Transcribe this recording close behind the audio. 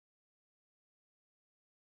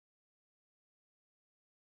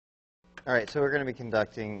All right, so we're going to be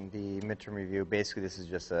conducting the midterm review. Basically, this is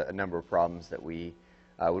just a number of problems that we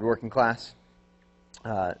would work in class.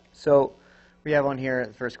 So we have on here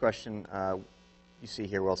the first question. You see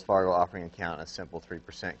here, Wells Fargo offering account a simple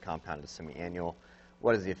 3% compounded semi-annual.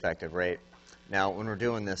 What is the effective rate? Now, when we're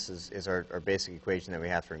doing this, is our basic equation that we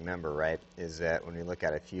have to remember, right, is that when we look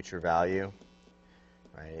at a future value,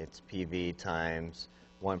 right, it's PV times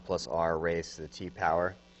 1 plus R raised to the T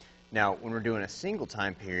power. Now, when we're doing a single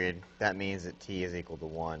time period, that means that T is equal to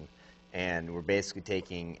 1. And we're basically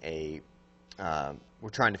taking we're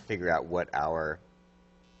trying to figure out what our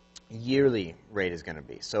yearly rate is going to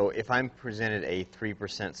be. So if I'm presented a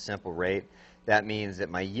 3% simple rate, that means that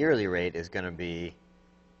my yearly rate is going to be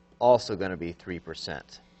also going to be 3%.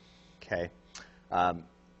 Okay.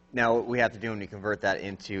 Now, what we have to do when we convert that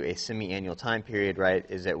into a semi-annual time period, right,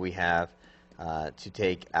 is that we have to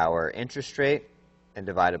take our interest rate and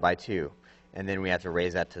divide it by 2. And then we have to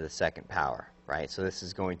raise that to the second power, right? So this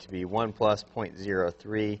is going to be 1 plus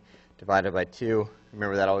 0.03 divided by 2.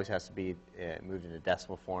 Remember, that always has to be moved into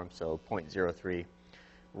decimal form, so 0.03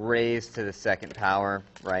 raised to the second power,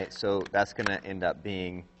 right? So that's going to end up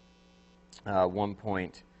being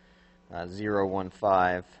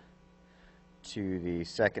 1.015 to the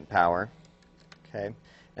second power, okay?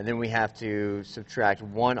 And then we have to subtract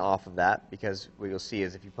 1 off of that, because what you'll see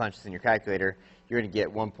is if you punch this in your calculator, you're going to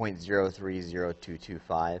get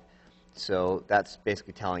 1.030225. So that's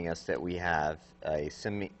basically telling us that we have a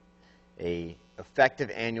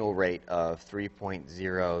effective annual rate of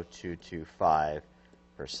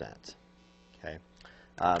 3.0225%. Okay.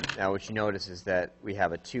 Now what you notice is that we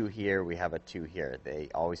have a 2 here, we have a 2 here. They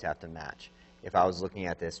always have to match. If I was looking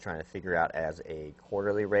at this trying to figure out as a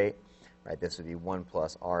quarterly rate, right, this would be 1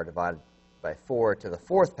 plus R divided by 4 to the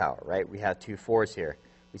 4th power, right? We have 2 4s here.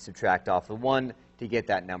 We subtract off the 1 to get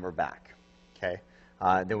that number back, okay?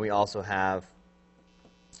 Then we also have,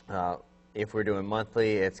 if we're doing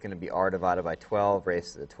monthly, it's going to be R divided by 12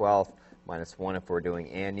 raised to the 12th, minus 1. If we're doing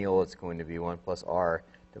annual, it's going to be 1 plus R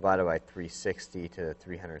divided by 360 to the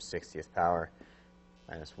 360th power,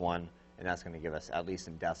 minus 1. And that's going to give us at least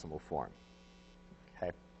in decimal form,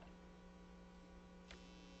 okay?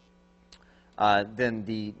 Then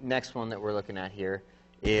the next one that we're looking at here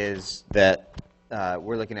is that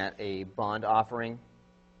we're looking at a bond offering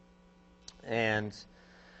and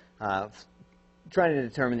trying to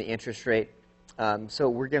determine the interest rate. So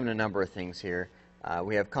we're given a number of things here.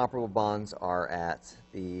 We have comparable bonds are at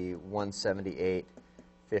the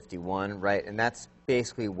 178.51, right? And that's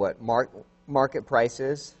basically what market price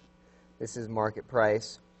is. This is market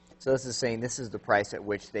price. So this is saying this is the price at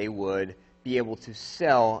which they would be able to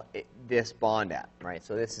sell this bond at, right?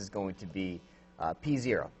 So this is going to be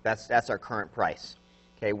P0. That's our current price.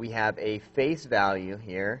 Okay, we have a face value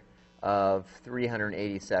here of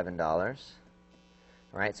 $387. All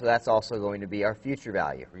right, so that's also going to be our future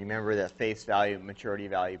value. Remember that face value, maturity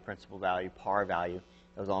value, principal value, par value,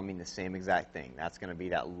 those all mean the same exact thing. That's going to be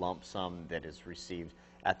that lump sum that is received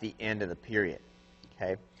at the end of the period.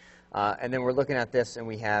 Okay, and then we're looking at this, and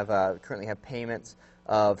we have currently have payments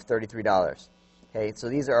of $33. Okay, so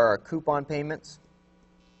these are our coupon payments.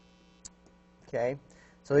 Okay,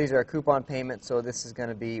 so these are our coupon payments. So this is going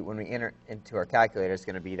to be, when we enter into our calculator, it's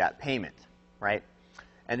going to be that payment, right?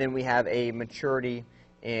 And then we have a maturity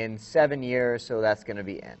in 7 years, so that's going to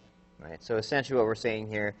be N, right? So essentially what we're saying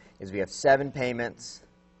here is we have 7 payments,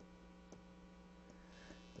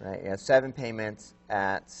 right? You have 7 payments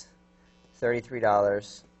at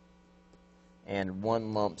 $33 and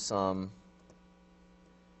 1 lump sum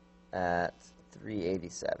at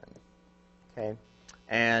 $387, okay?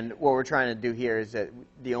 And what we're trying to do here is that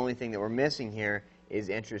the only thing that we're missing here is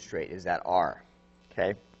interest rate, is that R,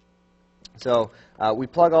 okay? So we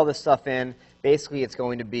plug all this stuff in. Basically, it's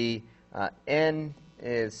going to be N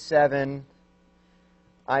is 7,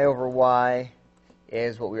 I over Y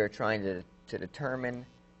is what we are trying to determine.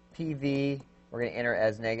 PV, we're going to enter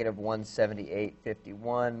as negative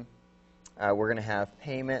 178.51. We're going to have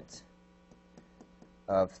payment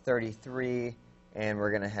of 33. And we're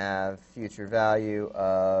going to have future value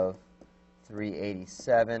of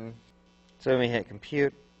 387. So we hit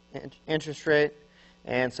compute interest rate.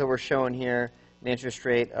 And so we're showing here an interest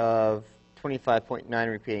rate of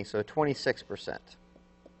 25.9 repeating, so 26%.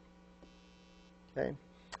 Okay?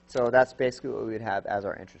 So that's basically what we would have as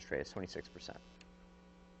our interest rate, is 26%.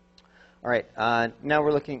 All right, now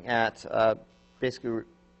we're looking at, basically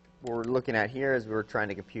what we're looking at here is we're trying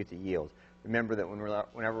to compute the yield. Remember that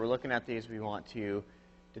whenever we're looking at these, we want to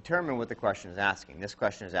determine what the question is asking. This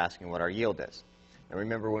question is asking what our yield is. And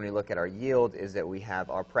remember, when we look at our yield, is that we have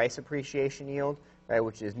our price appreciation yield, right,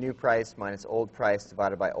 which is new price minus old price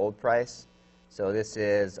divided by old price. So this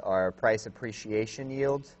is our price appreciation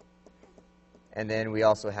yield. And then we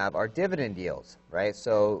also have our dividend yields, right?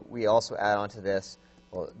 So we also add on to this,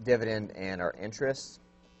 well, dividend and our interest,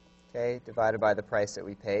 okay, divided by the price that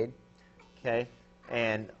we paid, okay?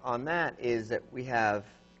 And on that is that we have,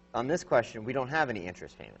 on this question, we don't have any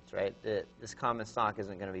interest payments, right? This common stock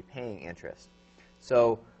isn't going to be paying interest.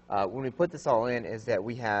 So when we put this all in, is that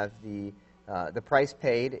we have the price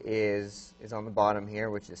paid is on the bottom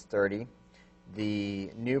here, which is 30. The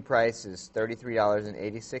new price is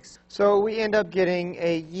 $33.86. So we end up getting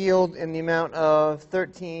a yield in the amount of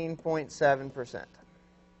 13.7%.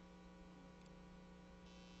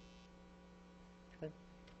 Okay.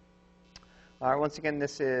 All right, once again,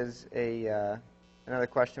 this is another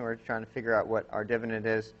question. We're trying to figure out what our dividend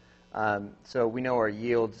is. So we know our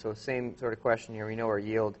yield, so same sort of question here. We know our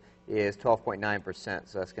yield is 12.9%,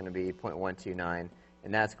 so that's going to be 0.129.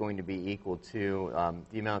 And that's going to be equal to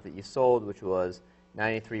the amount that you sold, which was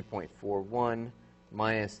 $93.41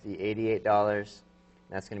 minus the $88.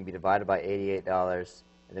 That's going to be divided by $88,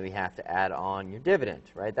 and then we have to add on your dividend,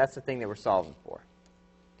 right? That's the thing that we're solving for.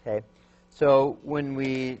 Okay. So when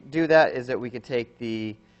we do that, is that we could take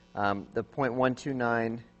the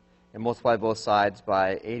 0.129 and multiply both sides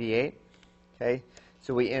by 88. Okay.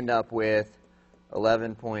 So we end up with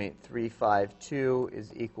 11.352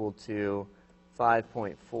 is equal to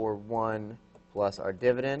 5.41 plus our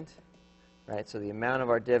dividend, right? So the amount of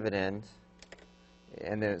our dividend,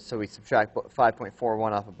 and then so we subtract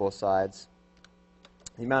 5.41 off of both sides.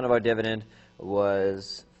 The amount of our dividend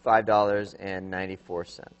was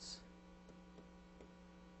 $5.94.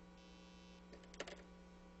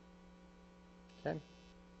 Okay.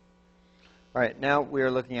 All right, now we are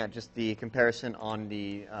looking at just the comparison on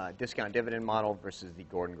the discount dividend model versus the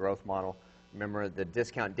Gordon growth model. Remember, the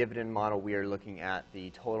discount dividend model, we are looking at the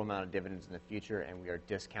total amount of dividends in the future, and we are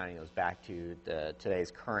discounting those back to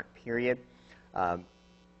today's current period. And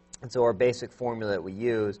so our basic formula that we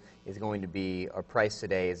use is going to be our price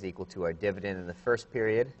today is equal to our dividend in the first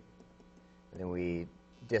period, and then we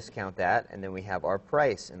discount that, and then we have our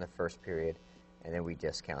price in the first period, and then we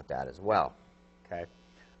discount that as well. Okay?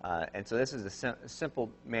 And so this is a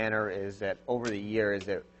simple manner is that over the year is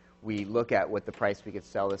that we look at what the price we could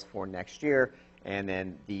sell this for next year, and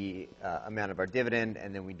then the amount of our dividend,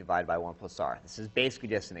 and then we divide by 1 plus R. This is basically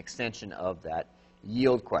just an extension of that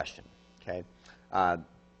yield question. Okay.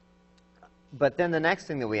 But then the next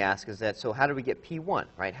thing that we ask is that, so how do we get P1,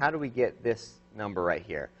 right? How do we get this number right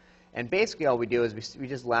here? And basically all we do is we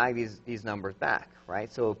just lag these numbers back,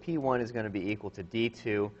 right? So P1 is going to be equal to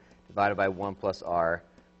D2 divided by 1 plus R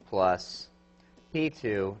plus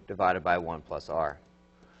P2 divided by 1 plus R.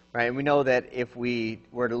 Right, and we know that if we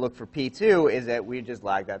were to look for P2, is that we just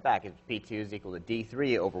lag that back. P2 is equal to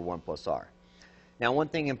D3 over 1 plus R. Now, one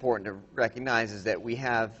thing important to recognize is that we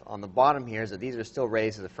have on the bottom here is that these are still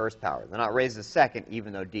raised to the first power. They're not raised to the second,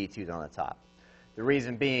 even though D2 is on the top. The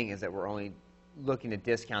reason being is that we're only looking to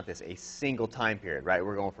discount this a single time period, right?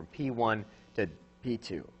 We're going from P1 to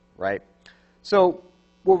P2, right? So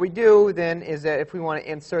what we do then is that if we want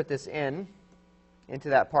to insert this into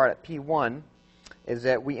that part at P1, is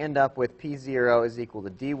that we end up with P0 is equal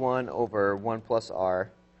to D1 over 1 plus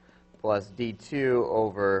R plus D2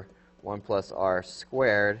 over 1 plus R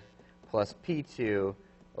squared plus P2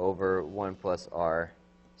 over 1 plus R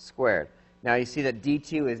squared. Now you see that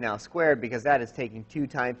D2 is now squared because that is taking two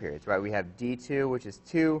time periods, right? We have D2, which is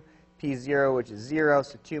 2, P0, which is 0,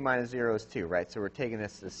 so 2 minus 0 is 2, right? So we're taking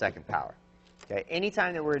this to the second power. Okay,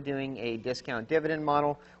 anytime that we're doing a discount dividend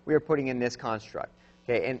model, we are putting in this construct.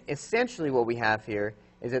 Okay, and essentially what we have here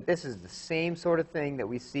is that this is the same sort of thing that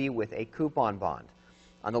we see with a coupon bond.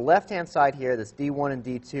 On the left-hand side here, this D1 and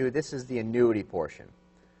D2, this is the annuity portion.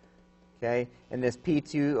 Okay, and this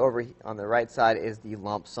P2 over on the right side is the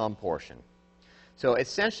lump sum portion. So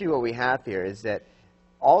essentially what we have here is that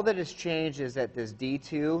all that has changed is that this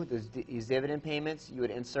D2, these dividend payments, you would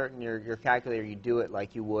insert in your calculator, you do it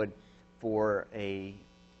like you would for a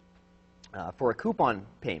coupon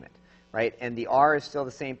payment. Right? And the R is still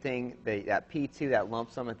the same thing. That P2, that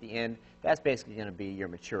lump sum at the end, that's basically going to be your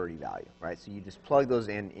maturity value. Right? So you just plug those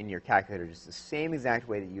in your calculator just the same exact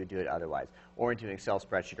way that you would do it otherwise, or into an Excel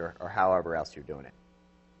spreadsheet or however else you're doing it.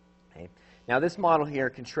 Okay? Now this model here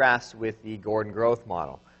contrasts with the Gordon growth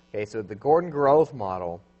model. Okay? So the Gordon growth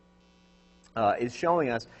model is showing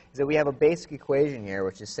us is that we have a basic equation here,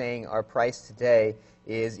 which is saying our price today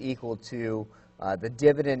is equal to the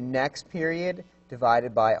dividend next period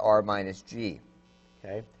divided by R minus G.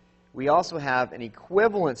 Okay? We also have an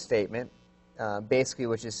equivalent statement basically,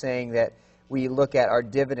 which is saying that we look at our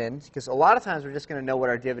dividend, because a lot of times we're just going to know what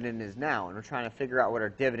our dividend is now, and we're trying to figure out what our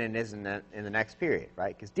dividend is in the next period,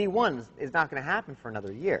 right? Because D1 is not going to happen for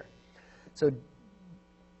another year. So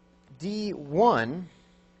D1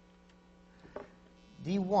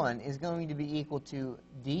 is going to be equal to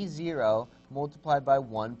D0 multiplied by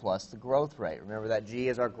 1 plus the growth rate. Remember that G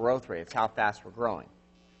is our growth rate. It's how fast we're growing.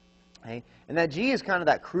 Okay? And that G is kind of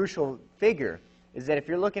that crucial figure, is that if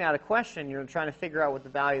you're looking at a question, you're trying to figure out what the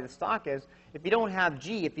value of the stock is. If you don't have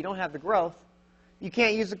G, if you don't have the growth, you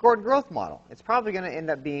can't use the Gordon growth model. It's probably going to end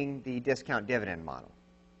up being the discount dividend model.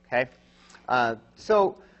 Okay?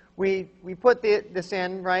 So we put this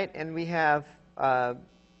in, right, and we have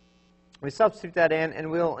we substitute that in,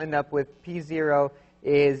 and we'll end up with P0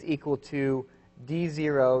 is equal to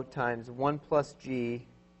D0 times 1 plus G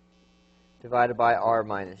divided by R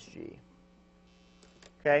minus G.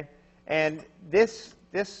 Okay? And this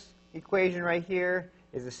equation right here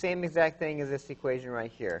is the same exact thing as this equation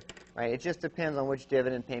right here. Right? It just depends on which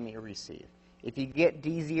dividend payment you receive. If you get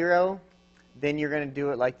D0, then you're going to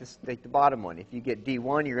do it like the bottom one. If you get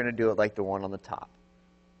D1, you're going to do it like the one on the top.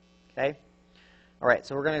 Okay? All right,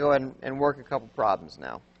 so we're going to go ahead and work a couple problems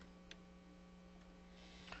now.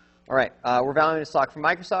 All right, we're valuing a stock for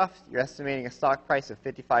Microsoft. You're estimating a stock price of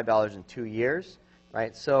 $55 in 2 years.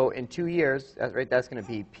 Right? So in 2 years, that's going to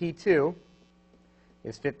be P2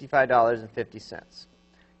 is $55.50.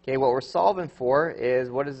 Okay, what we're solving for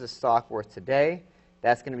is what is the stock worth today?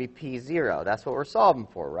 That's going to be P0. That's what we're solving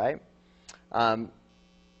for, right?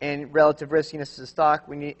 And relative riskiness of the stock,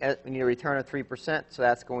 we need a return of 3%, so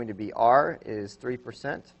that's going to be R is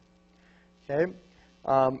 3%. Okay,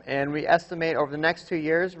 and we estimate over the next 2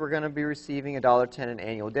 years we're going to be receiving $1.10 in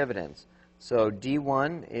annual dividends. So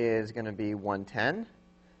D1 is going to be 110.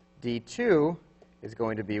 D2 is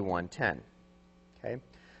going to be 110. Okay,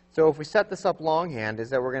 so if we set this up longhand, is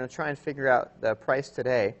that we're going to try and figure out the price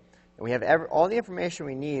today, and we have all the information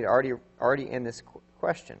we need already in this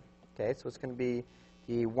question. Okay, so it's going to be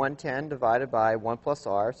the 110 divided by 1 plus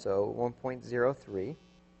R, so 1.03.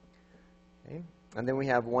 Okay, and then we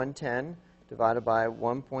have 110 divided by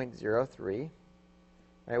 1.03,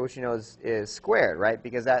 right, which you know is squared, right,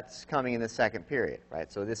 because that's coming in the second period,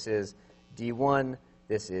 right? So this is D1,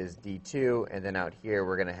 this is D2, and then out here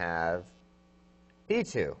we're going to have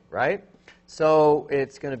P2, right? So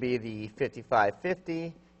it's going to be the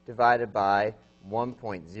 5550 divided by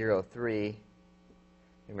 1.03.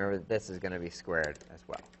 Remember that this is going to be squared as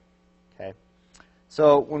well. Okay.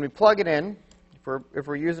 So when we plug it in, if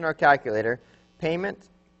we're using our calculator, payment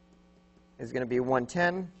is going to be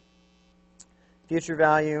 110. Future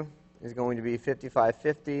value is going to be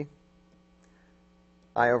 5550.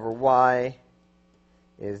 I over Y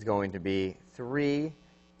is going to be 3.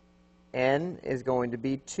 N is going to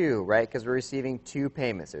be 2, right? Because we're receiving 2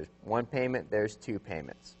 payments. There's 1 payment, there's 2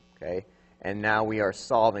 payments. Okay. And now we are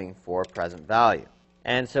solving for present value.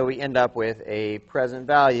 And so we end up with a present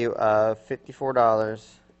value of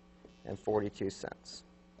 $54.42.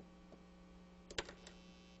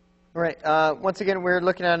 All right, once again, we're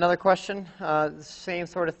looking at another question. The same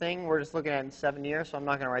sort of thing. We're just looking at it in 7 years, so I'm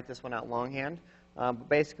not going to write this one out longhand. But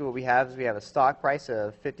basically what we have is we have a stock price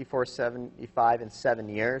of $54.75 in 7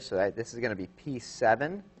 years. So this is going to be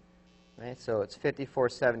P7. Right? So it's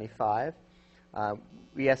 $54.75.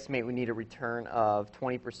 We estimate we need a return of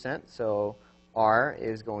 20%. So R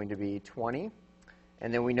is going to be 20.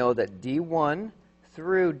 And then we know that D1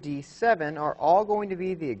 through D7 are all going to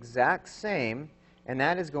be the exact same, and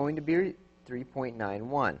that is going to be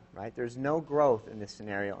 3.91, right? There's no growth in this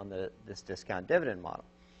scenario on this discount dividend model.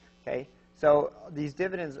 Okay? So these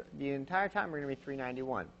dividends, the entire time, are going to be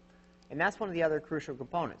 3.91. And that's one of the other crucial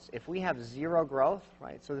components. If we have zero growth,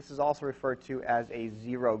 right, so this is also referred to as a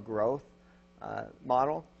zero growth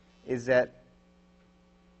model, is that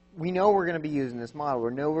we know we're going to be using this model.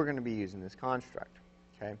 We know we're going to be using this construct.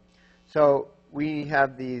 Okay? So we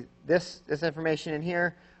have this information in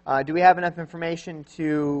here. Do we have enough information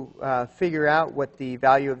to figure out what the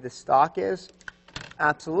value of this stock is?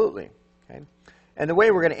 Absolutely. Okay? And the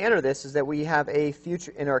way we're going to enter this is that we have a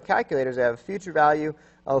future, in our calculators, I have a future value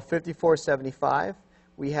of $54.75.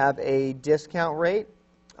 We have a discount rate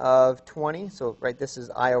of 20. So right, this is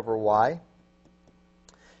I over Y.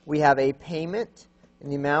 We have a payment in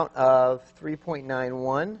the amount of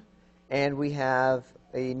 3.91, and we have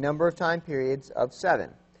a number of time periods of 7.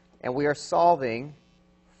 And we are solving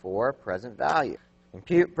for present value.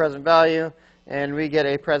 Compute present value, and we get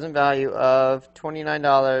a present value of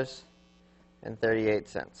 $29.38.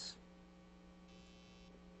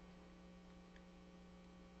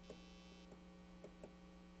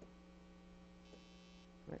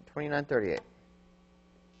 $29.38.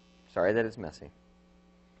 Sorry that it's messy.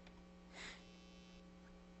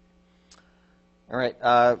 All right.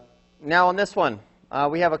 Now on this one,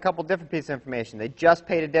 we have a couple different pieces of information. They just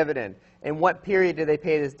paid a dividend. In what period did they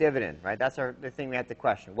pay this dividend? Right. That's the thing we have to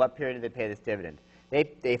question. What period did they pay this dividend?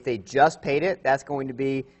 If they just paid it, that's going to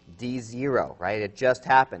be D0. Right. It just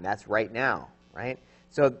happened. That's right now. Right.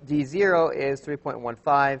 So D0 is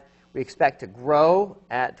 3.15. We expect to grow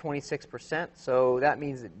at 26%. So that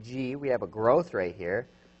means that G, we have a growth rate here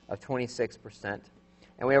of 26%.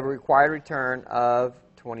 And we have a required return of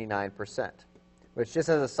 29%. Which, just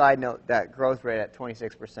as a side note, that growth rate at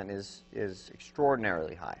 26% is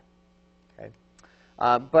extraordinarily high. Okay?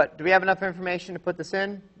 But do we have enough information to put this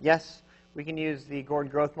in? Yes. We can use the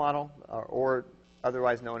Gordon growth model, or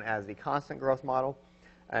otherwise known as the constant growth model.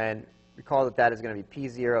 And recall that that is going to be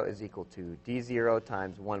P0 is equal to D0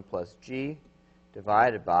 times 1 plus G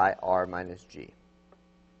divided by R minus G.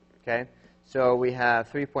 Okay? So we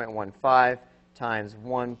have 3.15 times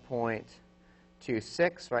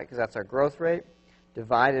 1.26, right, because that's our growth rate,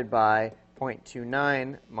 divided by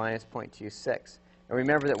 0.29 minus 0.26. And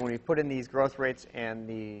remember that when we put in these growth rates and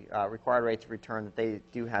the required rates of return, that they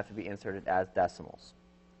do have to be inserted as decimals.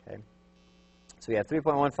 Okay? So we have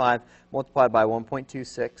 3.15 multiplied by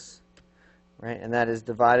 1.26, right, and that is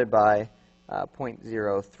divided by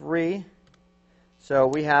 0.03. So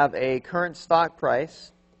we have a current stock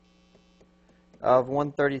price of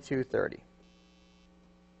 $132.30.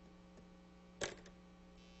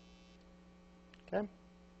 Okay.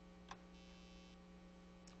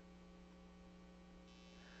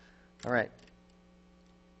 All right.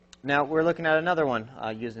 Now we're looking at another one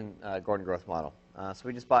using Gordon growth model. So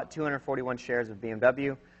we just bought 241 shares of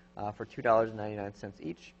BMW for $2.99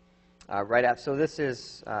 each. Right after, so this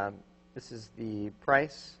is the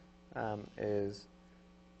price is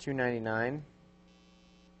 $2.99.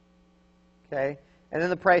 Okay, and then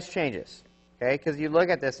the price changes. Okay, because you look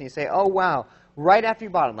at this and you say, oh wow, right after you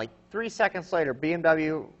bought them, like 3 seconds later,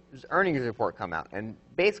 BMW's earnings report come out, and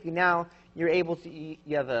basically now you're able to,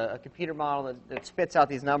 you have a computer model that spits out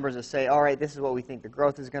these numbers that say, all right, this is what we think the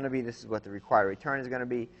growth is going to be, this is what the required return is going to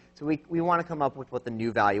be. So we want to come up with what the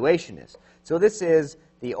new valuation is. So this is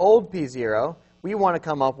the old P0. We want to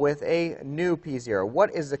come up with a new P0.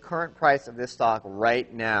 What is the current price of this stock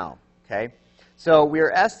right now? Okay. So we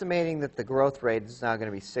are estimating that the growth rate is now going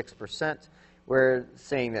to be 6%. We're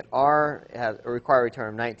saying that R has a required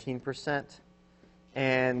return of 19%.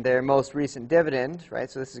 And their most recent dividend, right,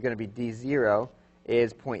 so this is going to be D0,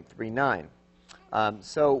 is 0.39.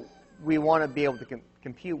 So we want to be able to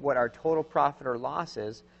compute what our total profit or loss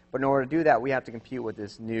is. But in order to do that, we have to compute what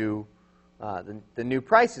this new, the new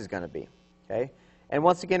price is going to be. Okay? And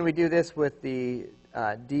once again, we do this with the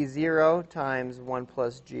D0 times 1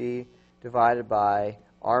 plus G divided by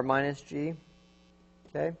R minus G.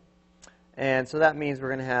 Okay? And so that means we're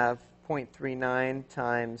going to have 0.39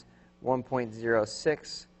 times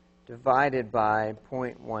 1.06 divided by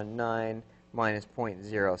 0.19 minus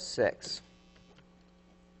 0.06.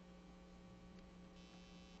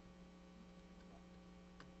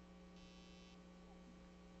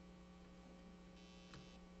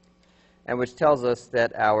 And which tells us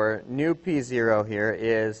that our new P0 here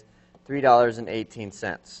is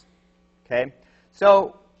 $3.18. Okay?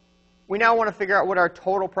 So we now want to figure out what our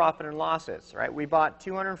total profit and loss is, right? We bought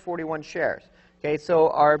 241 shares. Okay, so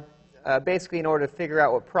our basically, in order to figure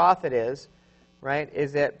out what profit is, right,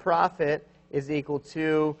 is that profit is equal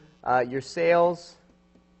to your sales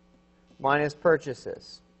minus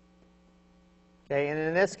purchases. Okay, and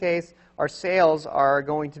in this case, our sales are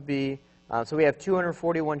going to be, so we have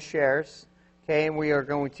 241 shares, okay, and we are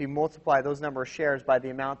going to multiply those number of shares by the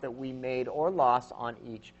amount that we made or lost on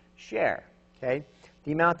each share. Okay,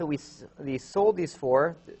 the amount that we sold these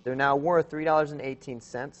for, they're now worth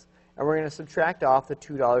 $3.18. And we're going to subtract off the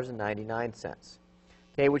 $2.99.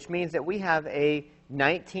 Okay, which means that we have a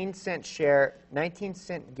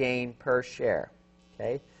 19-cent gain per share.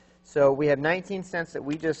 Okay, so we have 19 cents that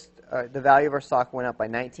we just, the value of our stock went up by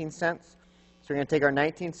 19 cents. So we're going to take our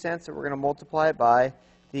 19 cents and we're going to multiply it by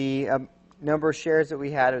the number of shares that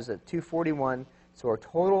we had. It was at 241. So our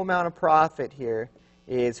total amount of profit here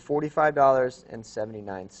is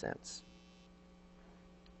 $45.79.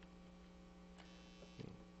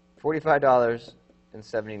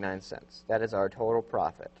 $45.79. That is our total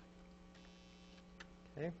profit.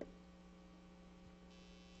 Okay?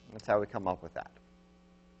 That's how we come up with that.